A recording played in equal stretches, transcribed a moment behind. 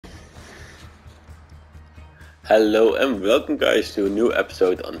Hello and welcome guys to a new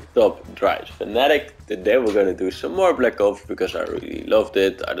episode on Top Drives Fanatic. Today we're gonna do some more Black Ops because I really loved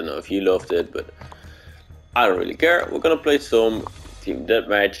it. I don't know if you loved it, but I don't really care. We're gonna play some Team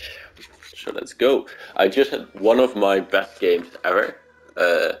Deathmatch. So let's go. I just had one of my best games ever.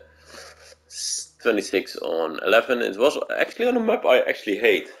 26 on 11. It was actually on a map I actually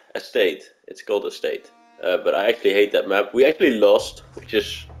hate. Estate. It's called Estate. But I actually hate that map. We actually lost, which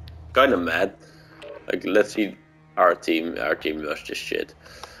is kind of mad. Like, let's see our team. Our team was just shit.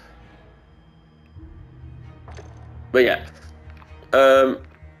 But yeah.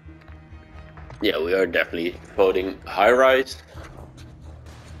 Yeah, we are definitely voting high rise.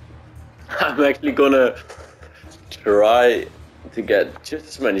 I'm actually gonna try to get just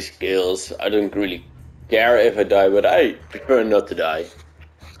as many skills. I don't really care if I die, but I prefer not to die.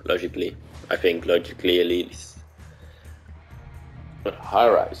 Logically. I think logically at least. But high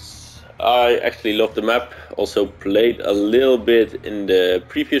rise. I actually love the map. Also played a little bit in the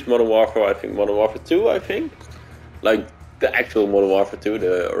previous Modern Warfare. I think Modern Warfare 2. Like the actual Modern Warfare 2,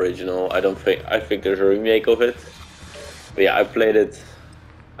 the original. I think there's a remake of it. But yeah, I played it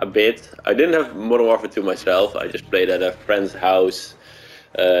a bit. I didn't have Modern Warfare 2 myself. I just played at a friend's house.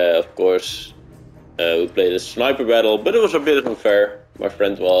 Of course, we played a sniper battle, but it was a bit unfair. My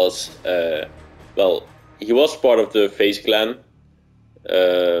friend was, well, he was part of the FaZe clan.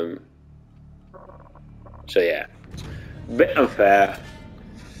 So yeah, a bit unfair,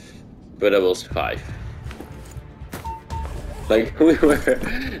 but I will survive. Like, we were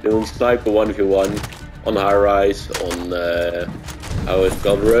doing sniper 1v1 on high rise, on how it's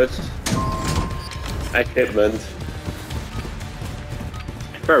called, Rust, equipment.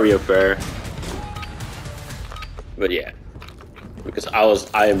 Very unfair, but yeah, because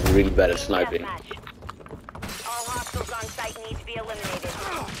I am really bad at sniping. All hostiles on site need to be eliminated.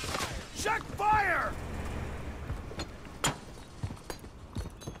 Check fire!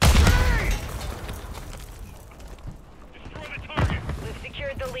 We've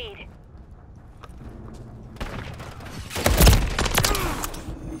secured the lead.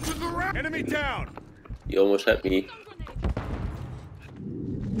 Enemy down! You almost had me.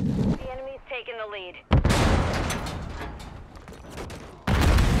 The enemy's taken the lead.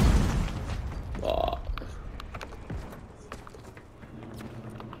 Oh.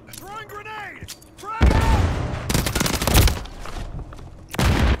 Throwing grenade! Frag out!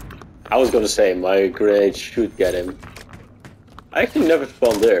 I was gonna say my grenade should get him. I actually never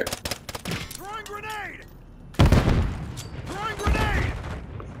spawned there. Throwing grenade! Throwing grenade!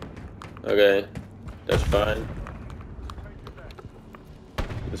 Okay, that's fine.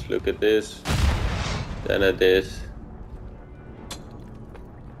 Let's look at this, then at this.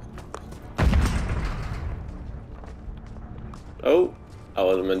 Oh, I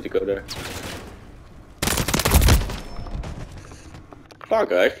wasn't meant to go there.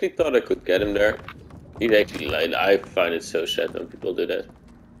 Fuck, I actually thought I could get him there. He's actually like, I find it so sad when people do that.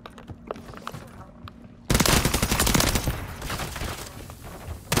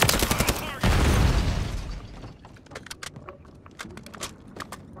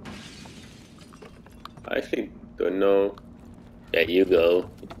 I actually don't know. Yeah, you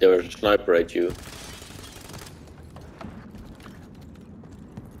go. There was a sniper at you.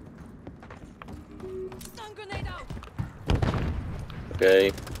 Stun grenade out.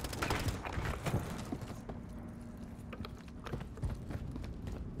 Okay.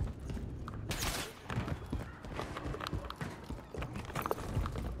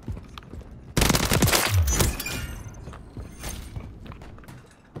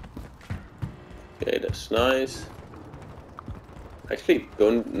 Okay, that's nice. I actually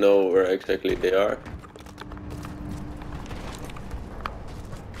don't know where exactly they are.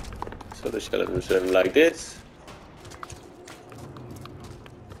 So the skeletons are like this.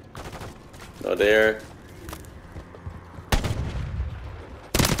 Not there.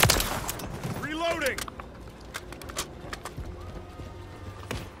 Reloading!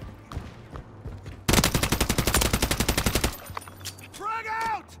 Frag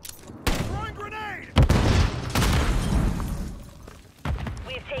out! Throwing grenade!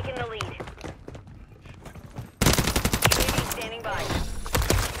 We've taken the lead. UAV standing by.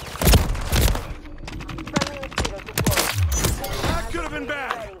 Friendly mosquito deployed. That could have been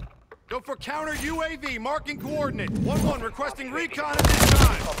bad! Go for counter UAV, marking coordinate. 1-1 requesting recon at this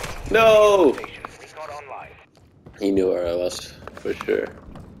time. No! He knew where I was, for sure.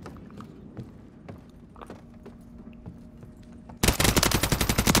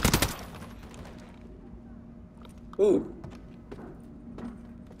 Ooh.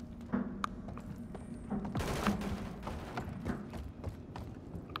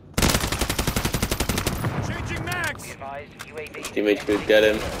 Changing Be advised, UAV. Teammate should get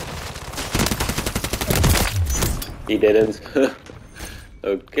him. He didn't.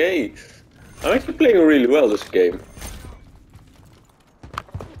 Okay. I'm actually playing really well this game.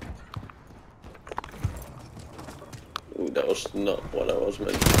 Ooh, that was not what I was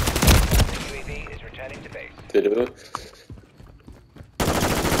meant UAV is returning to base. to do.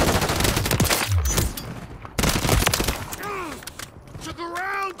 To the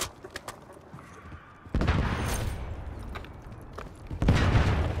ground!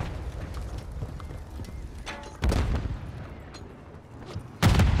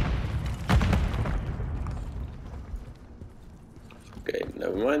 Okay,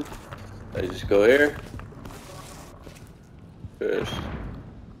 never mind. I just go here. First.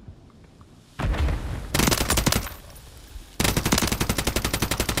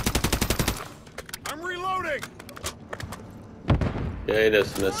 I'm reloading! Okay,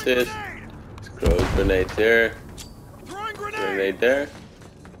 that's an assist. Let's throw a grenade there. Throwing Grenade there.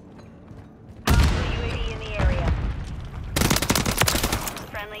 UAV in the area.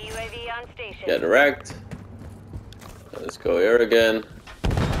 Friendly UAV on station. Get wrecked. Let's go here again.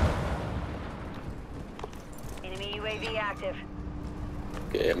 Enemy UAV active.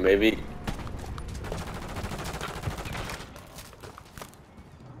 Okay, maybe.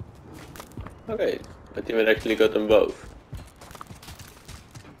 Okay, my teammate actually got them both.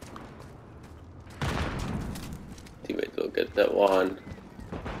 Teammate will get that one.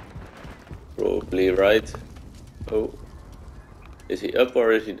 Probably right. Oh. Is he up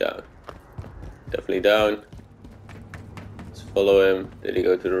or is he down? Definitely down. Let's follow him. Did he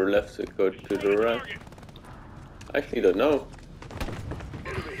go to the left or go to the right? I actually don't know.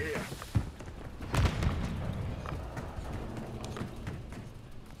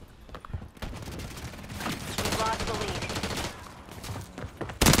 We've lost the lead.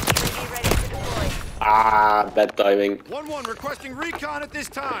 UAV ready to deploy. Ah, bad timing. 1-1 requesting recon at this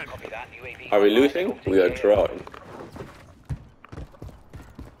time. Copy that. UAV. Are we losing? We are drawing.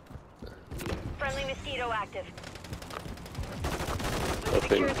 Friendly mosquito active. Nothing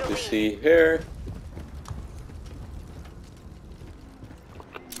Secured the to lead. see here.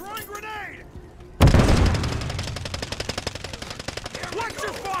 Throwing grenade! Watch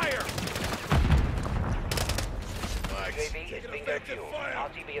your fire! UAV is bingo fuel.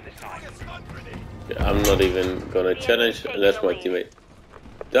 RTV at this time. Yeah, I'm not even gonna challenge unless my teammate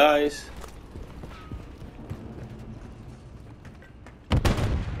dies.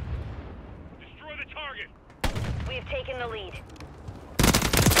 Destroy the target! We have taken the lead.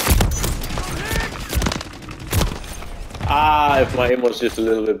 Ah, if my aim was just a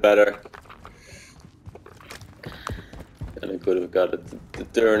little bit better. And I could have got the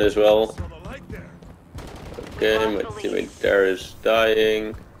turn as well. Saw the light there. Okay, my teammate there is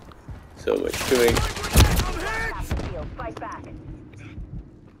dying. So much doing. I'm hit! Half the field. Fight back.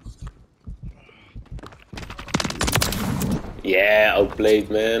 Yeah, outplayed,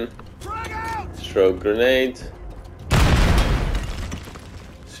 man. Frag out! Throw grenade.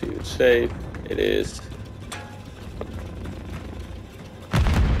 See it's safe. It is.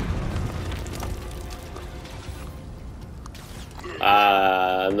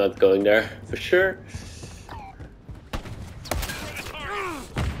 Ah, I'm not going there for sure.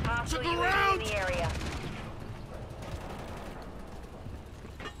 Hostile the UAV ground! in the area.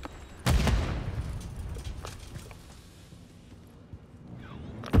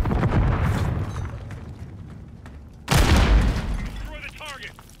 Destroy the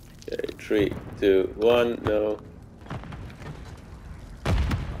target! Okay, 3, 2, 1, no.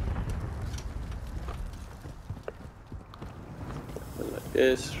 Like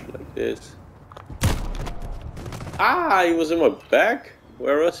this, like this. Ah, he was in my back?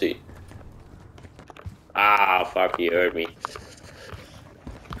 Where was he? Ah, fuck, he heard me.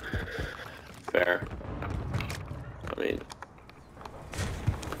 Fair.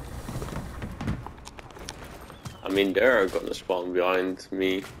 I mean, they're gonna spawn behind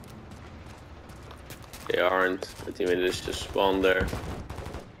me. They aren't. The teammate is just spawned there.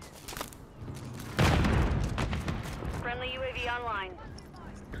 Friendly UAV online.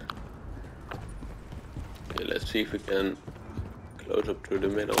 Okay, let's see if we can close up through the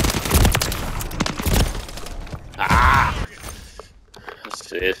middle. Ah!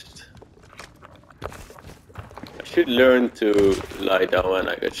 Assist. I should learn to lie down when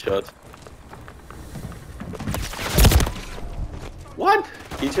I get shot. What?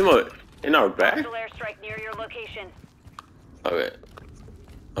 He's in our back? Hostile airstrike near your location. Okay.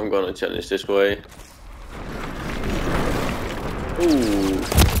 I'm gonna challenge this way. Ooh.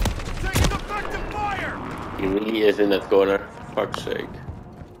 Taking effective fire! He really is in that corner. Fuck's sake.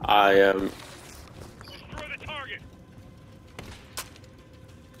 I am. Destroy the target!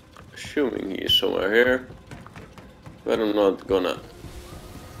 assuming he is somewhere here. But I'm not gonna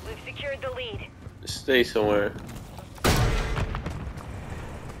We've secured the lead. stay somewhere.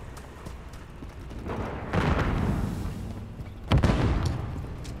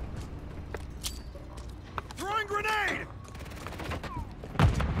 Throwing grenade!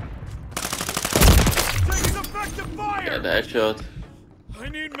 Taking effective fire! Get a headshot. I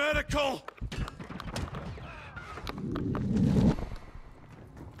need medical!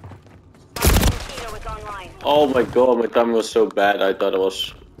 Mosquito is online. Oh my god, my timing was so bad. I thought it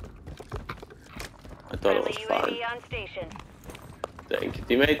was Friendly fine. UAV on station. Thank you,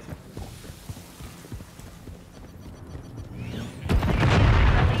 teammate.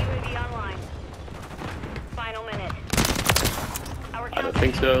 Friendly UAV online. Final minute. Our I don't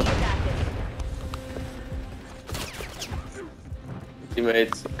think so. counter-UAV is active.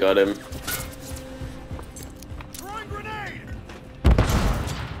 Teammate, got him. Throwing grenade!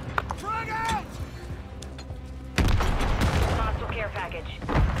 Frag out! Hostile care package.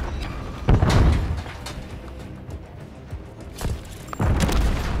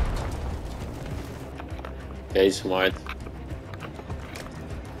 Okay, smart.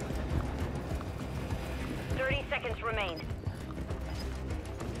 30 seconds remain.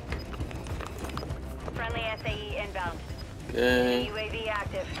 Friendly SAE inbound. Okay. UAV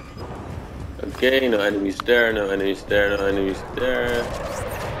active. Okay, no enemies there, no enemies there, no enemies there.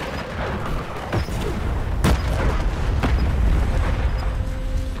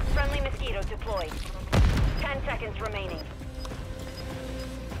 Friendly mosquito deployed. 10 seconds remaining.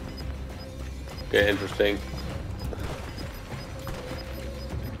 Okay, interesting.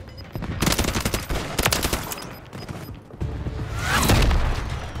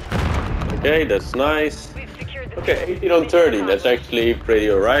 Okay, that's nice. We've secured the Okay, 18 on 30, that's actually pretty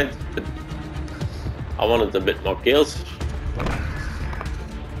alright, but I wanted a bit more kills.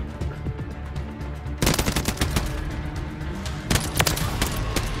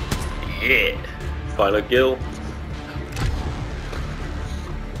 Yeah, final kill.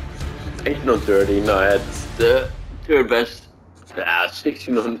 18 on 30, no, that's the third best.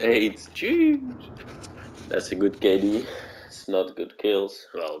 16 on 8, jeez. That's a good KD. It's not good kills.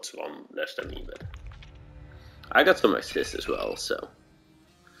 Well, it's one less than me, but I got some assists as well, so.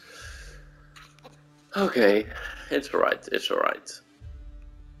 Okay, it's alright, it's alright.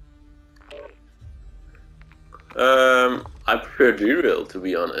 I prefer Drill, to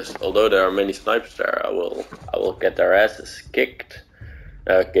be honest. Although there are many snipers there, I will get their asses kicked.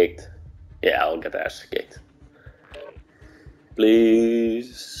 Yeah, I'll get their asses kicked.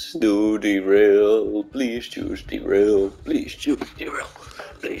 Please do Drill. Please choose Drill. Please choose Drill.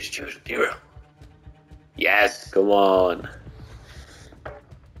 Please choose Drill. Yes, come on.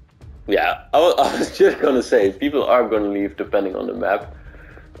 Yeah, I was just gonna say, people are gonna leave depending on the map.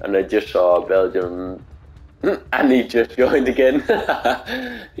 And I just saw Belgium, and he just joined again.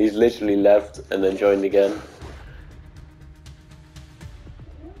 He's literally left and then joined again.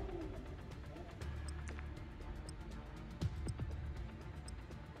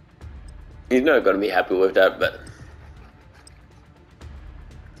 He's not gonna be happy with that, but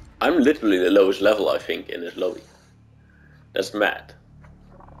I'm literally the lowest level, I think, in this lobby. That's mad.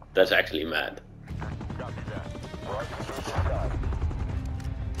 That's actually mad.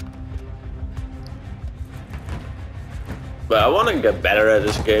 But I want to get better at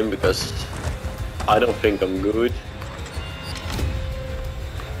this game because I don't think I'm good.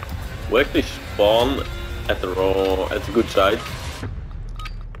 We actually spawn at the good side.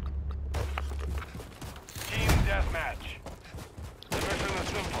 Team deathmatch. The mission is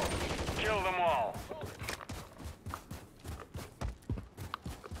simple. Kill them all.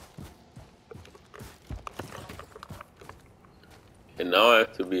 And now I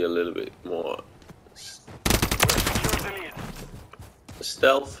have to be a little bit more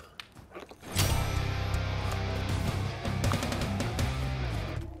stealth.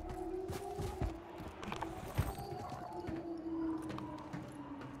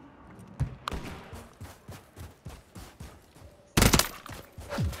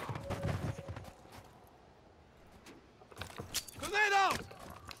 Grenade out!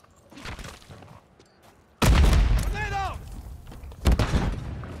 Grenade out!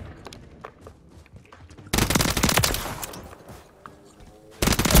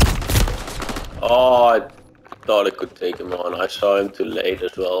 Oh, I thought I could take him on. I saw him too late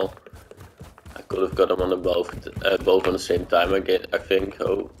as well. I could have got him on the both on the same time. I think.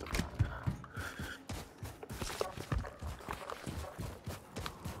 Oh.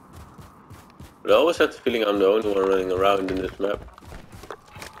 But I always had the feeling I'm the only one running around in this map.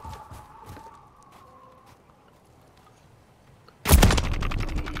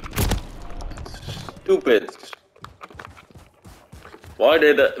 stupid. Why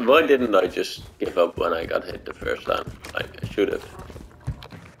didn't I just give up when I got hit the first time? Like I should have.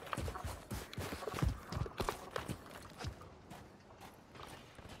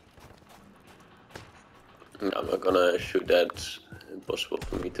 I'm not gonna shoot that. Impossible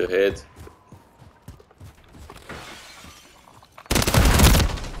for me to hit.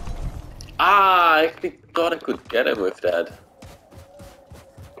 Ah, I actually thought I could get him with that.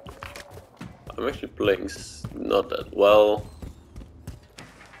 I'm actually playing not that well.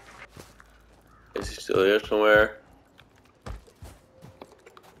 Is he still here somewhere?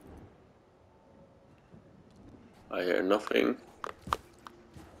 I hear nothing.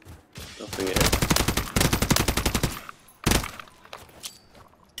 Nothing here.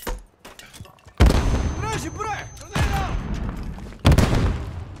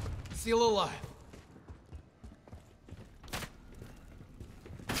 Still alive.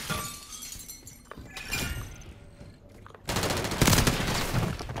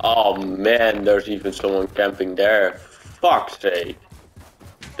 Oh man, there's even someone camping there. Fuck's sake.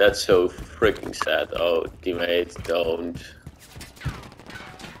 That's so freaking sad. Oh, teammate, don't.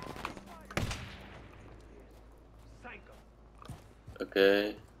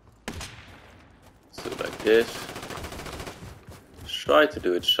 Okay. Let's do it like this. Try to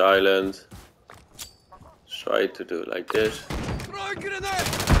do it silent. Try to do it like this.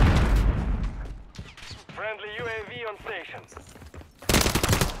 Friendly UAV on station.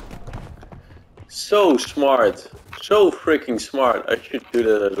 So smart. So freaking smart. I should do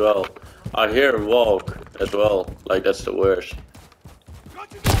that as well. I hear him walk as well. Like that's the worst.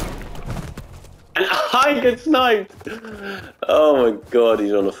 And I get sniped! Oh my god,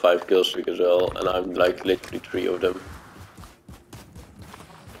 he's on a 5 kill streak as well. And I'm like literally 3 of them.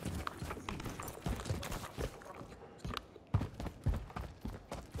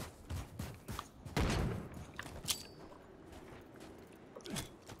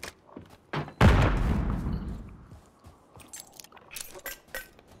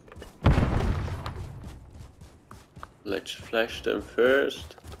 Let's flash them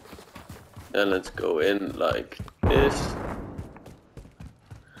first. Then let's go in like this.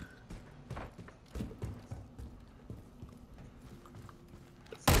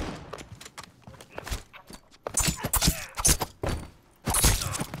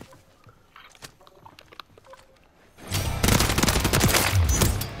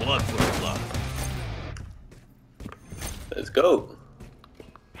 Blood for blood. Let's go.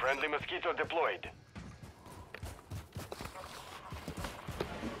 Friendly mosquito deployed.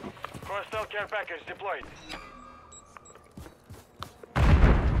 Hostile care package deployed.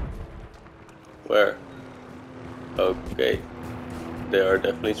 Where? Okay. They are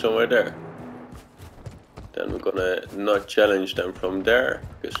definitely somewhere there. Then we're gonna not challenge them from there,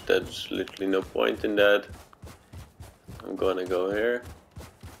 because there's literally no point in that. I'm gonna go here.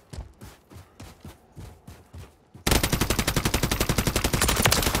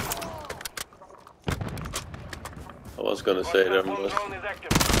 I was gonna say there was...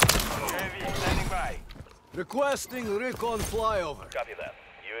 Requesting recon flyover. Copy that.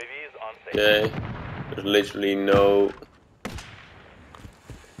 UAV is on station. Okay. There's literally no...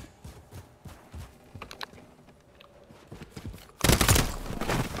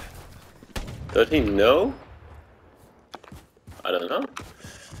 Does he know? I don't know.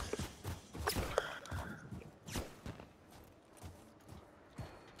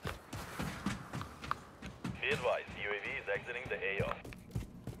 Be advised, UAV is exiting the AO.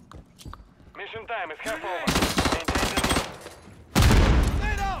 Mission time is half over. Maintain the lead.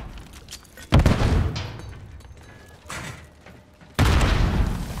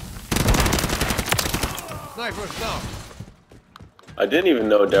 Sniper's down. I didn't even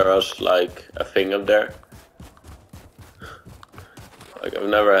know there was like a thing up there. Like I've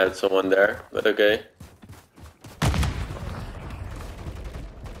never had someone there, but okay.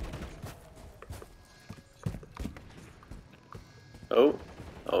 Oh,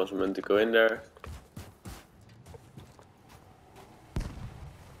 I was meant to go in there.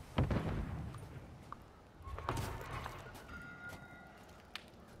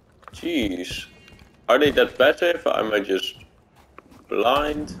 Jeez. Are they that passive? Am I just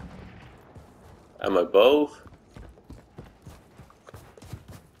blind? Am I both?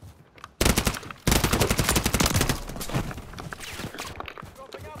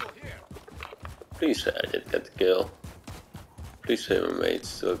 Please say I did get the kill. Please say my mate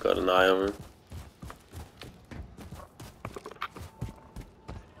still got an eye on me.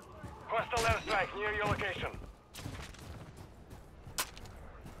 Hostile airstrike near your location.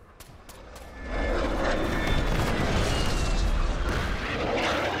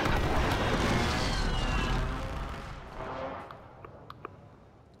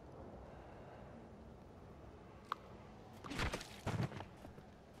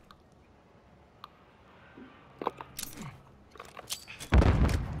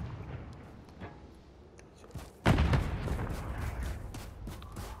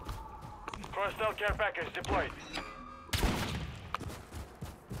 Hostile care package deployed.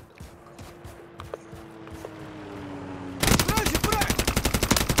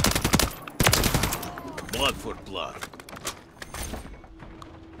 Blood for blood.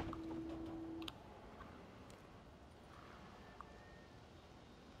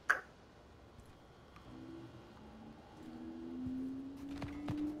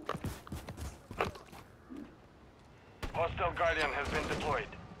 Hostile Guardian has been deployed.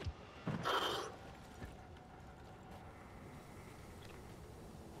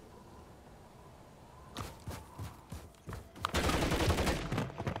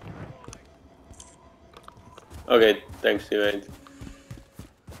 Okay, thanks, teammate.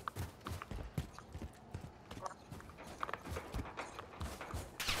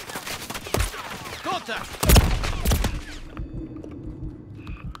 Contact!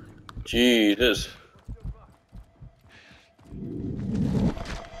 Jesus.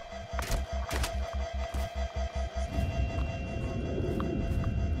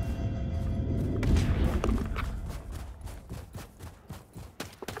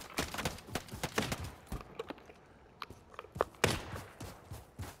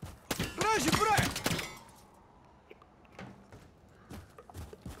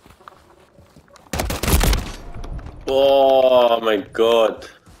 Oh my god.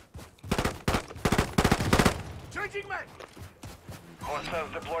 Changing mag!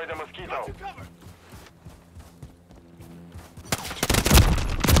 Hostiles deploy the mosquito.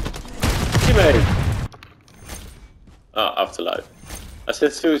 Teammate! Ah, afterlife. I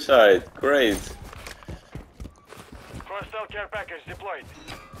said suicide. Great. Hostile care package deployed.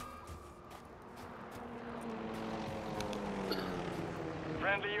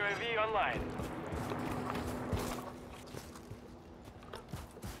 Friendly UAV online.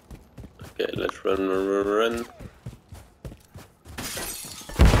 Okay, let's run.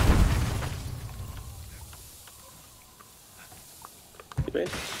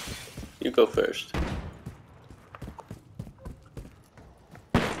 Teammate, you go first.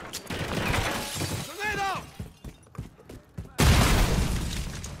 Tornado!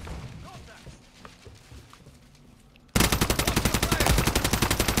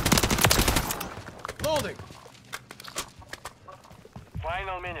 Loading!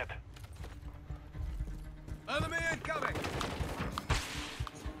 Final minute. Enemy incoming!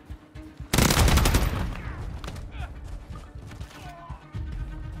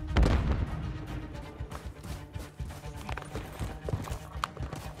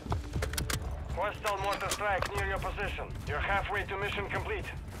 Hostile mortar strike near your position. You're halfway to mission complete.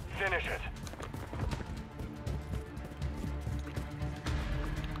 Finish it.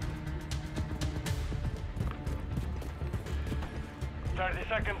 "30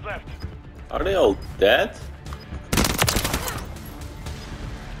 seconds left. Are they all dead?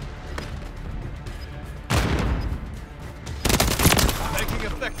 Making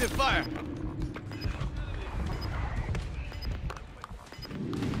effective fire!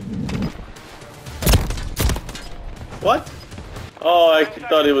 What? Oh, I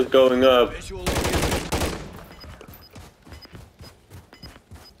thought he was going up. Visual location.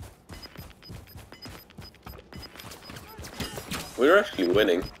 We're actually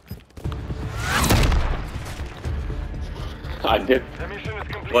winning. I did The mission is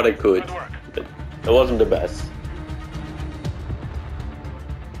complete. what I could. Good work. But it wasn't the best.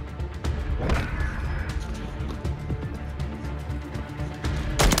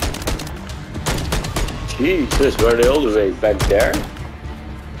 Jesus, were they all the way back there?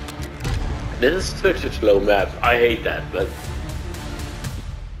 This is such a slow map. I hate that, but...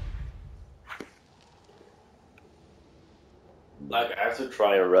 Like, I have to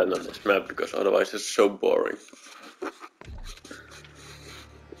try and run on this map because otherwise it's so boring.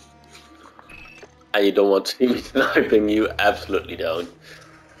 And you don't want to see me sniping, you absolutely don't.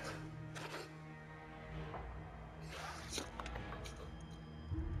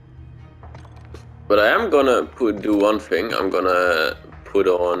 But I am gonna do one thing. I'm gonna put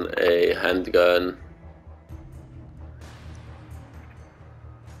on a handgun.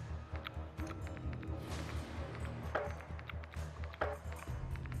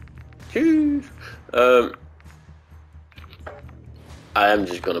 Jeez. I am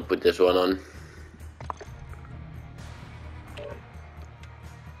just gonna put this one on.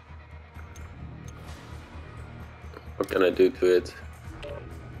 What can I do to it?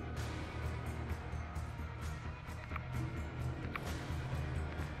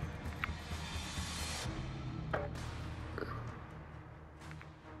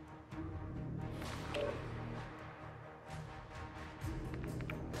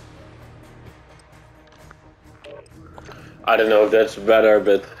 I don't know if that's better,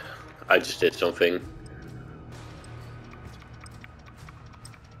 but I just did something.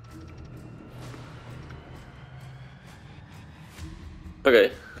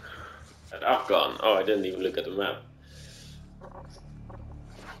 Okay. Afghan. Oh, I didn't even look at the map.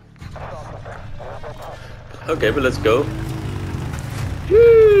 Okay, but let's go.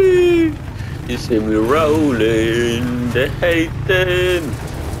 Whee! You see me rolling, the hating,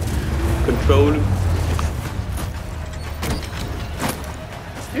 controlling.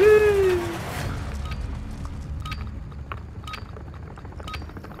 Whee!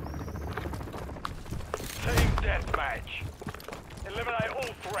 Team deathmatch. Eliminate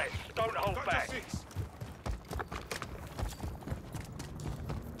all threats. Don't hold back.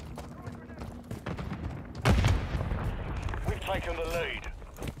 We've taken the lead.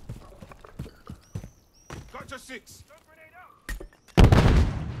 Got to 6.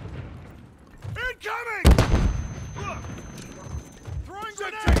 Incoming! Throwing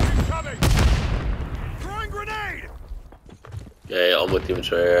grenade! Incoming! Throwing grenade! Okay, all my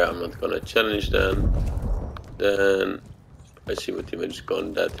teammates are here. I'm not gonna challenge them. Then I see my teammates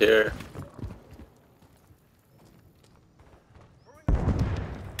going dead here.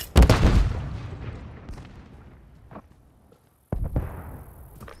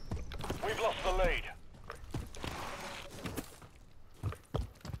 We've lost the lead.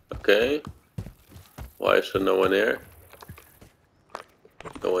 Okay. Why is there no one here?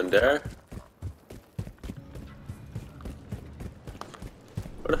 No one there?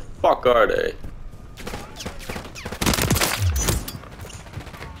 Where the fuck are they?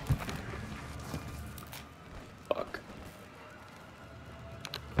 Fuck.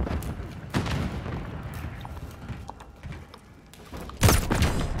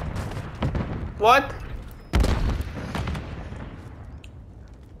 What?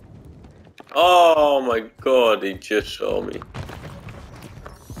 Oh my god, he just saw me.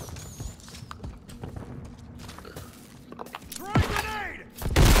 Throwing grenade!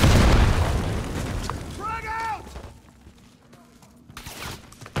 Frag out!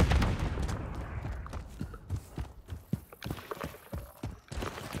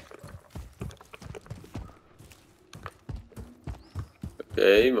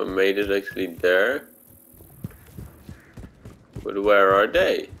 Okay, my mate is actually there. But where are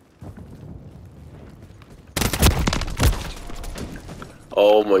they?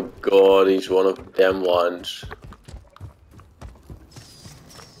 Oh my god, he's one of them ones.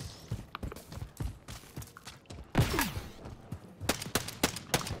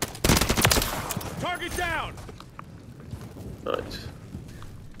 Target down! Nice.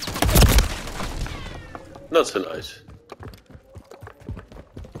 Not so nice.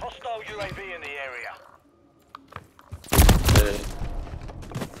 Hostile UAV in the area. Okay.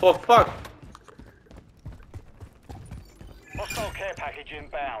 For fuck! Hostile care package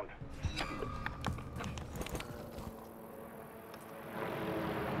inbound.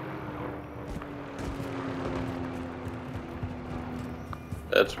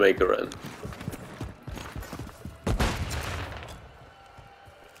 Let's make a run.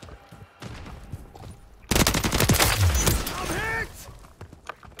 I'm hit!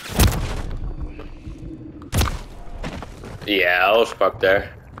 Yeah, I was fucked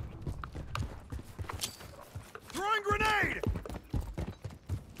there. Throwing grenade!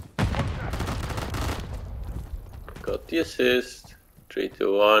 Got the assist. 3,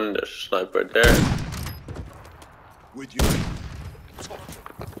 2, 1. There's a sniper there. With you.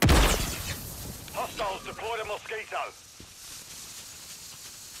 Hostiles deployed a mosquito.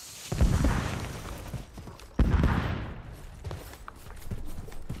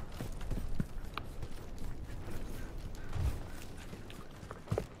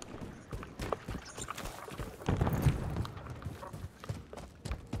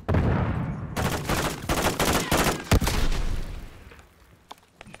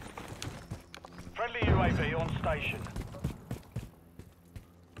 Friendly UAV on station.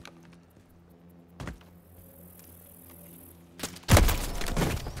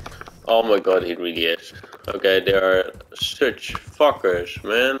 Oh my god, he really is. Okay, they are such fuckers,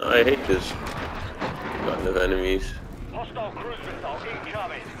 man. I hate this kind of enemies. Hostile cruise missile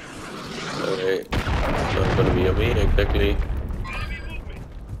incoming. Okay, it's not gonna be on me exactly.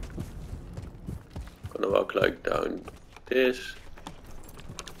 Gonna walk like down this.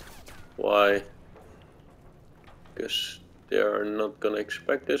 Why? Because they are not gonna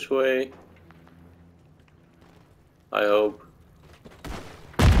expect this way. I hope.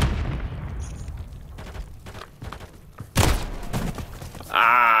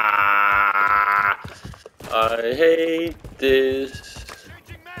 Ah! I hate this.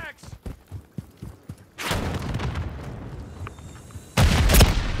 Changing mags.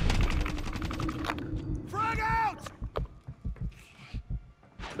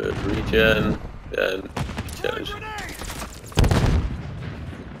 First regen, then challenge. Grenade!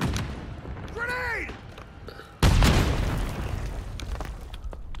 Grenade!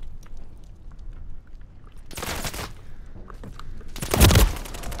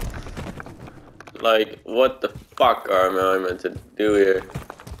 Like, what the fuck am I meant to do here?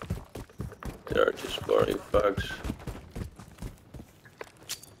 They're just boring fucks.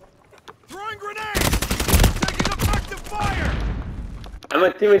 Throwing grenade! Taking effective fire! And my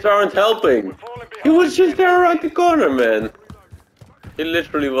teammates aren't helping! He was just there around the corner, man! He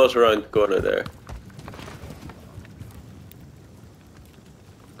literally was around the corner there.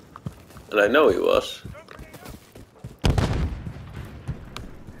 And I know he was.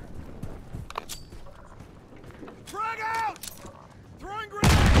 Frag out! Throwing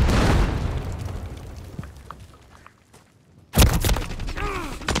grenade!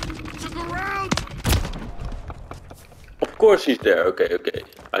 Took a round! Of course he's there, okay,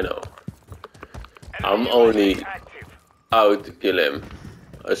 I know. I'm only out to kill him.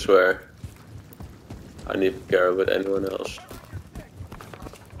 I swear. I need to care about anyone else.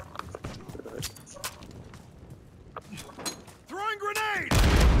 Throwing grenade!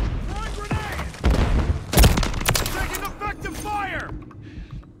 Throwing grenade! Taking effective fire!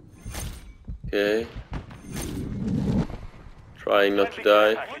 Okay. Trying not to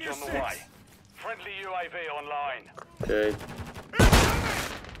die. On your six! Friendly UAV online. Okay.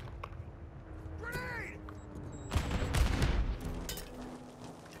 Grenade!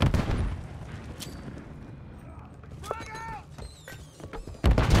 Frag out!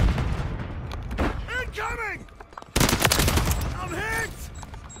 Incoming! I'm hit!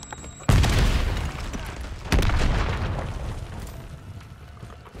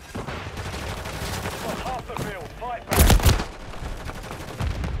 Half the field, fight back.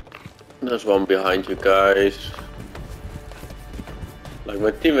 There's one behind you guys. Like,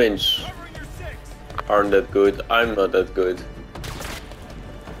 my teammates Covering your six! aren't that good. I'm not that good.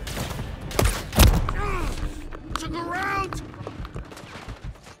 Took a round!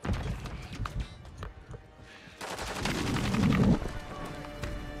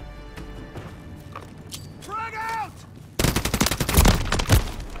 Frag out!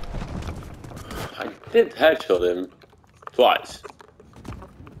 I did headshot him twice.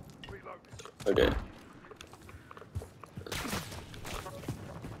 Okay.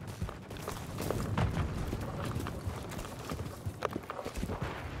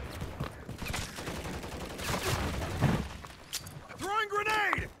 Throwing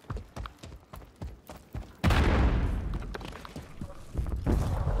grenade!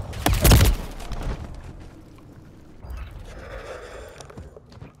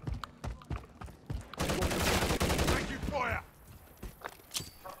 Thank you, fire!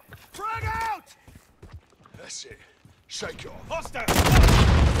 Frag out! That's it. Shake it off. Hostile!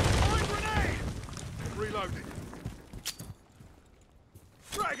 Throwing grenade! Reloading.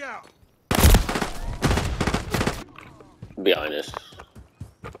 Frag out! Be honest.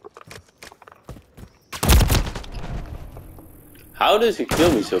 How does he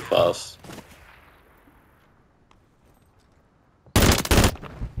kill me so fast?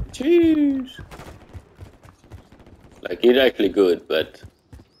 Jeez. Like, he's actually good, but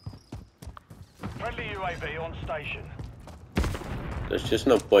Friendly UAV on station. there's just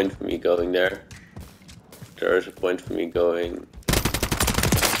no point for me going there. There is a point for me going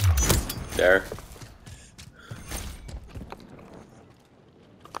there.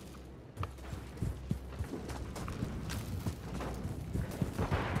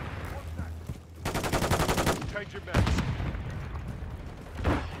 Change your max.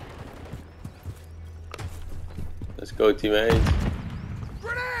 Let's go, teammate.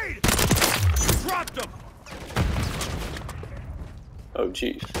 Grenade! Dropped him! Oh,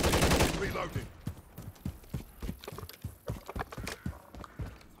 jeez. Reloading.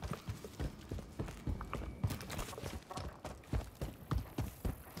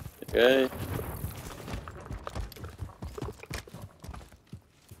 Okay.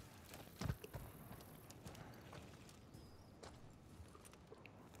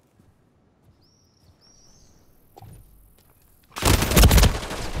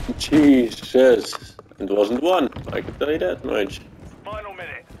 Jesus. It wasn't one. I can tell you that much. Final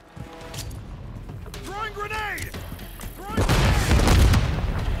minute. Throwing grenade! Throwing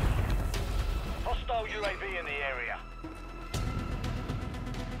grenade! Hostile UAV in the area.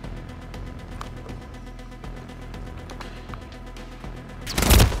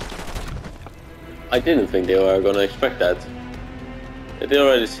 I didn't think they were gonna expect that. Did they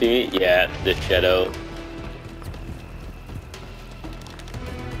already see me? Yeah, the shadow.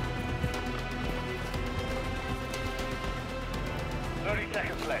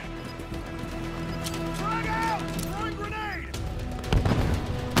 seconds left. Frag out! Throwing grenade!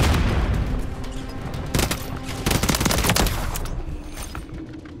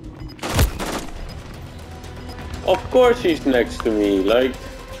 Of course he's next to me, like...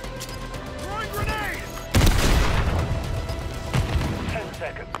 Throwing grenade! 10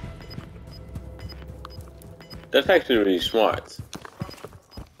 seconds. That's actually really smart.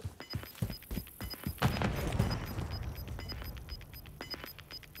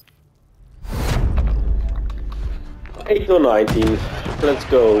 Eight or 19. Let's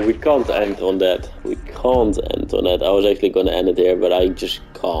go. We can't end on that. We can't end on that. I was actually gonna end it here, but I just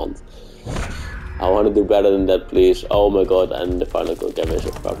can't. I want to do better than that, please. Oh my god, and the final kill cam is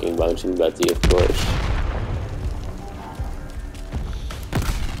a fucking bouncing Betty, of course.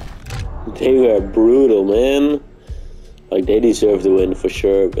 They were brutal, man. Like, they deserve the win for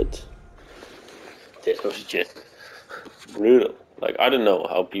sure, but this was just brutal. Like, I don't know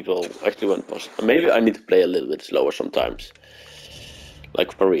how people actually went past. Maybe I need to play a little bit slower sometimes.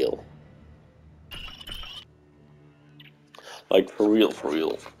 Like, for real. Like, for real, for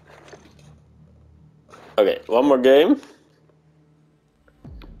real. Okay, one more game.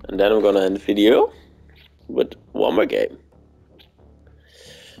 And then I'm gonna end the video. With one more game.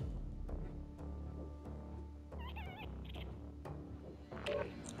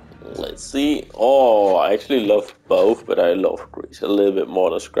 Let's see. Oh, I actually love both, but I love Grease a little bit more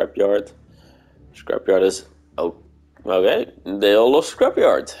than Scrapyard. Scrapyard is... oh, okay. They all love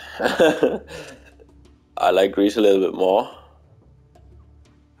Scrapyard. I like Grease a little bit more.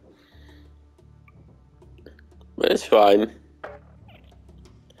 But it's fine.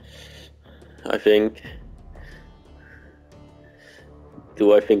 I think.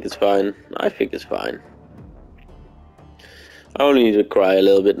 Do I think it's fine? I think it's fine. I only need to cry a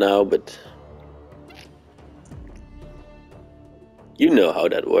little bit now, but you know how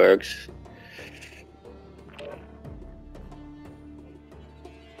that works.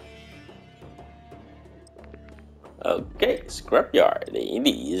 Okay, Scrapyard, it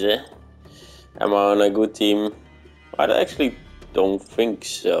is. Am I on a good team? I actually don't think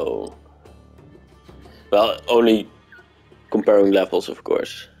so. Well, only comparing levels, of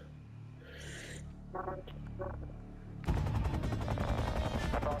course.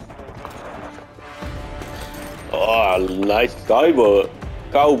 Oh, nice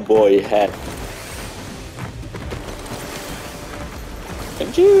cowboy hat.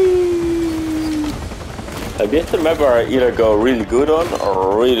 Like, this is the map where I either go really good on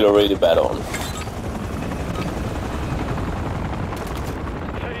or really, really bad on.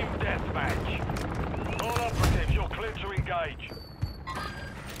 Team deathmatch. All operatives, you're clear to engage.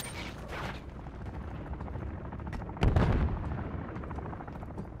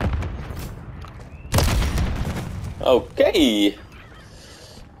 Okay,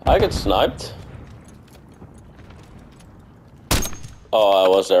 I get sniped. Oh, I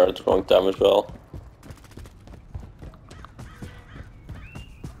was there at the wrong time as well.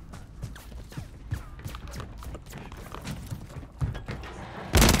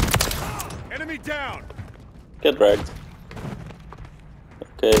 Enemy down! Get wrecked.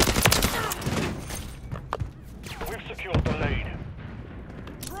 Okay. We've secured the lead.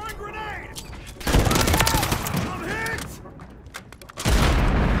 Throwing grenade! I'm hit!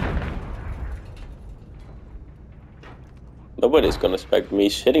 Nobody's gonna expect me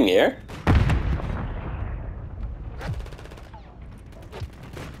sitting here.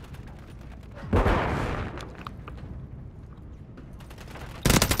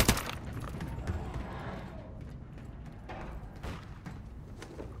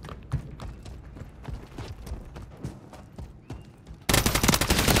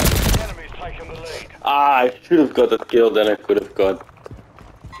 Enemy's taken the lead. Ah, I should have got that kill, then I could have got.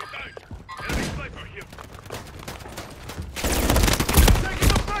 Enemy sniper here! Taking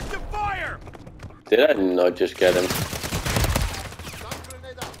effective fire! Did I not just get him?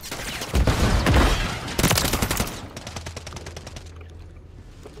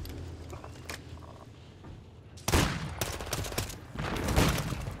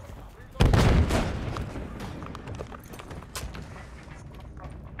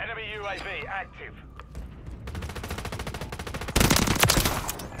 Enemy UAV active.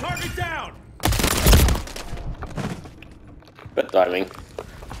 Target down! Bad timing.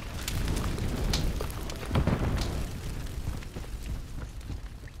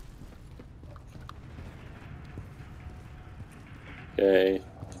 Okay,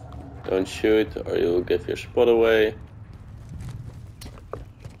 don't shoot or you'll give your spot away.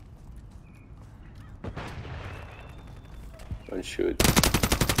 Don't shoot.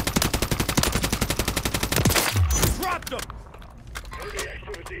 Dropped them!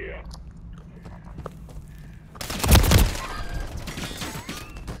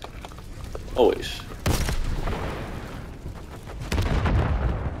 Always.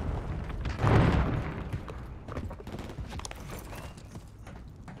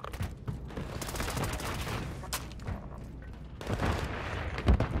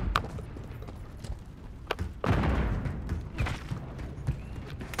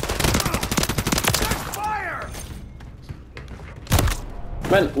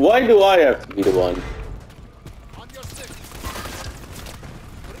 Man, why do I have to be the one?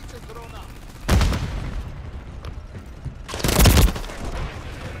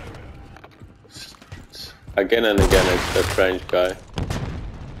 Again and again, it's that French guy.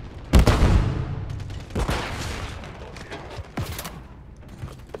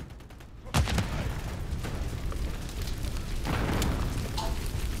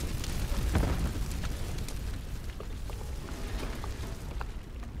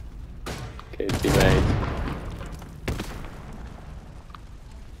 Okay, teammate.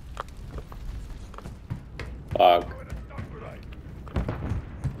 Fuck.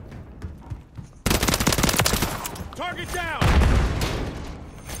 Target down!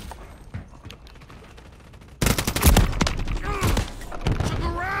 To the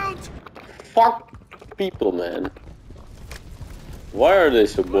round! Fuck people, man. Why are they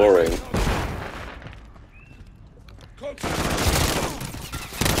so boring?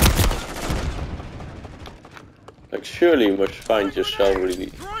 Like, surely you must find yourself really.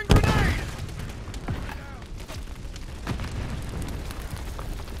 Throwing grenade!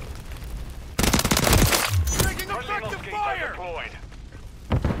 Taking effective fire!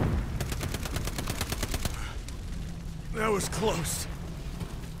 That was close.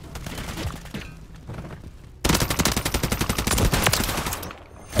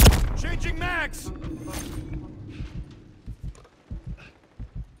 Changing mags!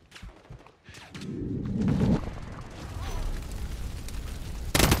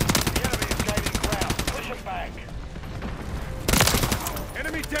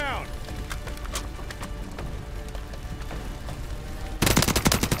 Enemy down!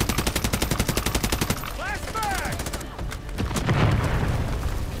 Last mag!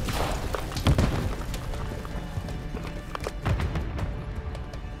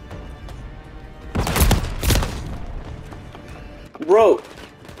 Bro,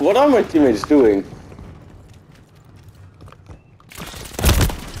 what are my teammates doing?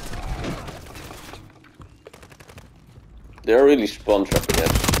 They're really spawn trapping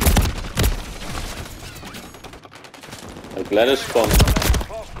us. Like, let us spawn.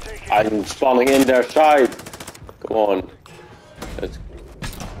 I'm spawning in their side. Come on. Let's.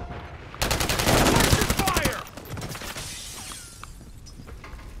 Fire!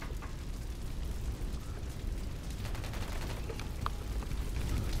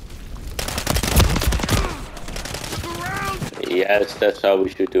 To the round! Yes, that's how we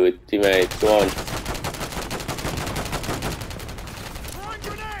should do it. Teammate, come on. Throwing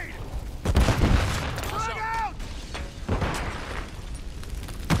grenade! Frag out!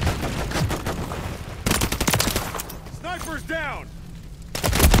 Sniper's down!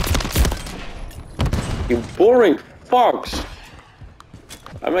 You boring fucks.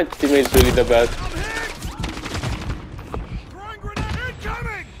 Are my teammates really that bad? I'm hit! Throwing grenade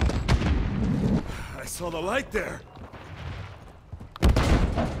incoming! I saw the light there.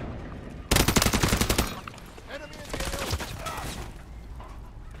 Enemy in the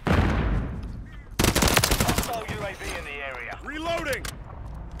Hostile UAV in the area. Reloading!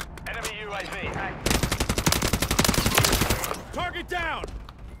 Enemy UAV active. Target down!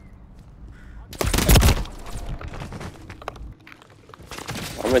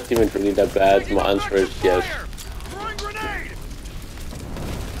 Are my teammates really that bad? Taking My answer is effective yes. fire! Throwing grenade!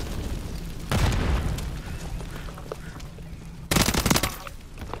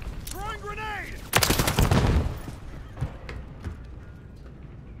 Throwing grenade!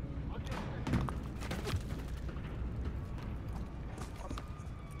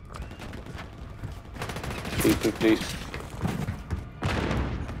 Please.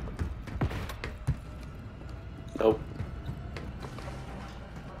 Nope.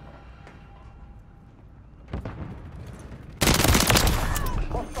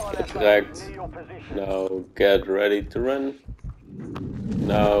 Correct. Now get ready to run.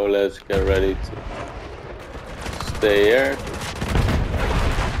 Now let's get ready to stay here.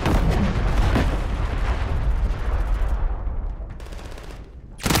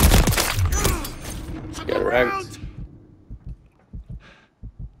 Get wrecked.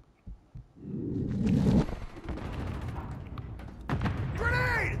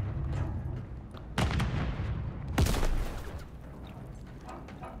 Grenade!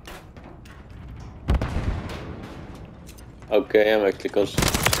 Okay, I'm actually close.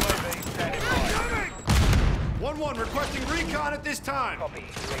 UAV standing by. 1-1 requesting recon at this time. Copy.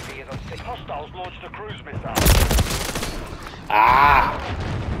 UAV is on station. Hostiles launched a cruise missile. Ah!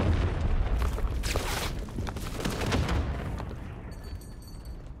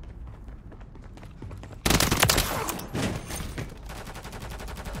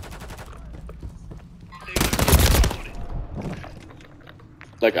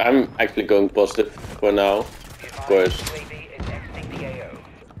 Like, I'm actually going positive for now, of course. UAV is exiting the AO.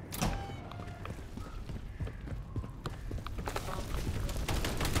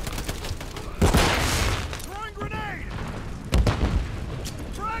 Throwing grenade!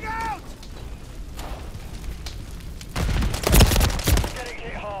 Frag out! Getting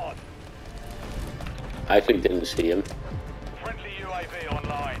hit hard. I actually didn't see him. Friendly UAV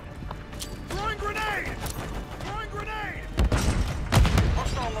online. Throwing grenade! Throwing grenade!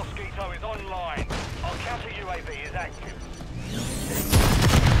 Hostile Mosquito is online. Our counter UAV is active.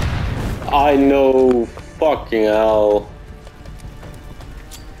 I know, fucking hell.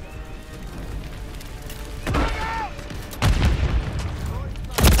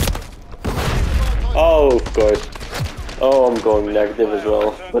 Oh, of course. Oh, I'm going negative as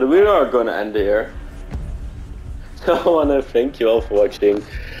well. But we are gonna end here. So I wanna thank you all for watching.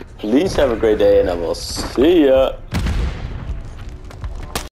 Please have a great day and I will see ya.